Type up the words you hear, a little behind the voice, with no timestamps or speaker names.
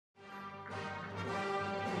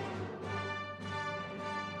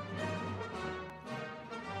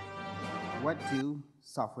What do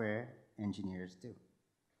software engineers do?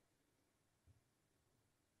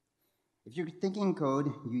 If you're thinking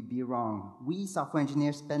code, you'd be wrong. We software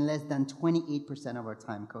engineers spend less than 28% of our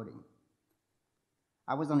time coding.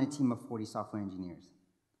 I was on a team of 40 software engineers.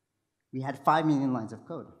 We had 5 million lines of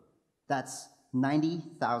code. That's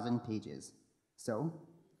 90,000 pages. So,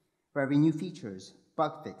 for every new features,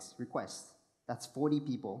 bug fix, request, that's 40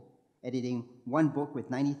 people editing one book with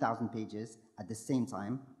 90,000 pages at the same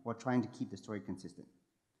time while trying to keep the story consistent.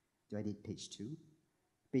 Do I edit page 2?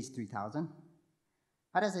 Page 3,000?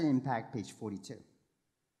 How does it impact page 42?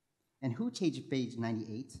 And who changed page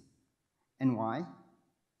 98? And why?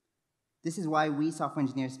 This is why we software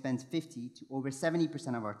engineers spend 50 to over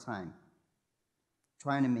 70% of our time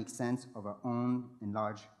trying to make sense of our own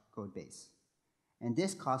enlarged code base. And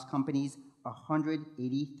this costs companies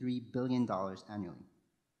 $183 billion annually.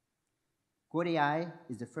 Quod AI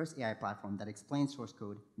is the first AI platform that explains source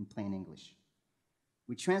code in plain English.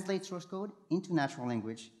 We translate source code into natural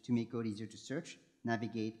language to make code easier to search,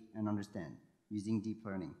 navigate, and understand using deep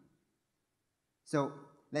learning. So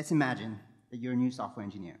let's imagine that you're a new software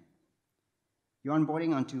engineer. You're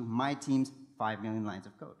onboarding onto my team's 5 million lines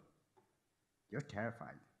of code. You're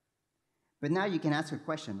terrified. But now you can ask a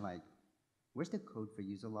question like, where's the code for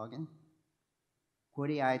user login?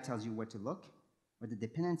 Quod AI tells you where to look, where the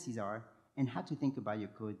dependencies are, and how to think about your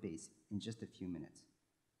code base in just a few minutes.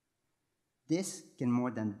 This can more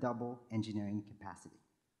than double engineering capacity.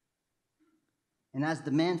 And as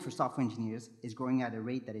demand for software engineers is growing at a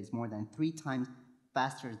rate that is more than 3 times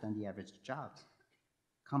faster than the average job,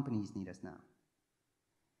 companies need us now.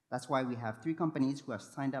 That's why we have 3 companies who have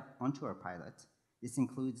signed up onto our pilot. This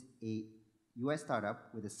includes a US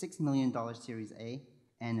startup with a $6 million Series A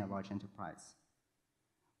and a large enterprise.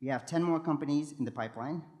 We have 10 more companies in the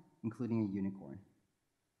pipeline, including a unicorn.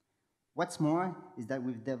 What's more is that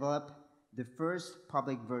we've developed the first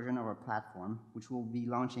public version of our platform, which we'll be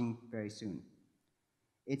launching very soon.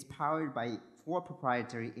 It's powered by 4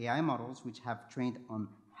 proprietary AI models, which have trained on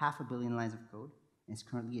 500 million lines of code, and is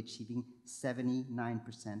currently achieving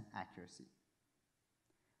 79% accuracy.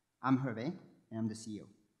 I'm Hervé, and I'm the CEO.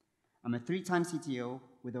 I'm a 3-time CTO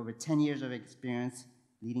with over 10 years of experience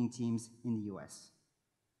leading teams in the US.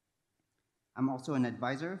 I'm also an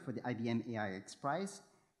advisor for the IBM AIX Prize,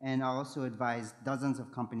 and I also advise dozens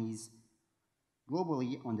of companies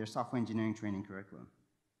globally on their software engineering training curriculum.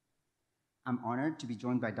 I'm honored to be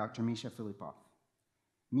joined by Dr. Misha Filippov.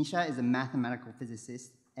 Misha is a mathematical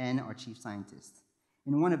physicist and our chief scientist.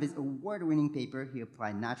 In one of his award-winning papers, he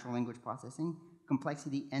applied natural language processing,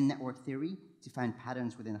 complexity, and network theory to find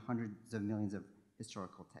patterns within hundreds of millions of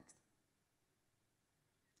historical text.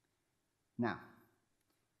 Now,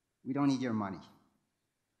 we don't need your money.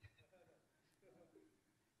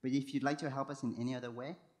 But if you'd like to help us in any other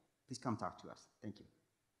way, please come talk to us. Thank you.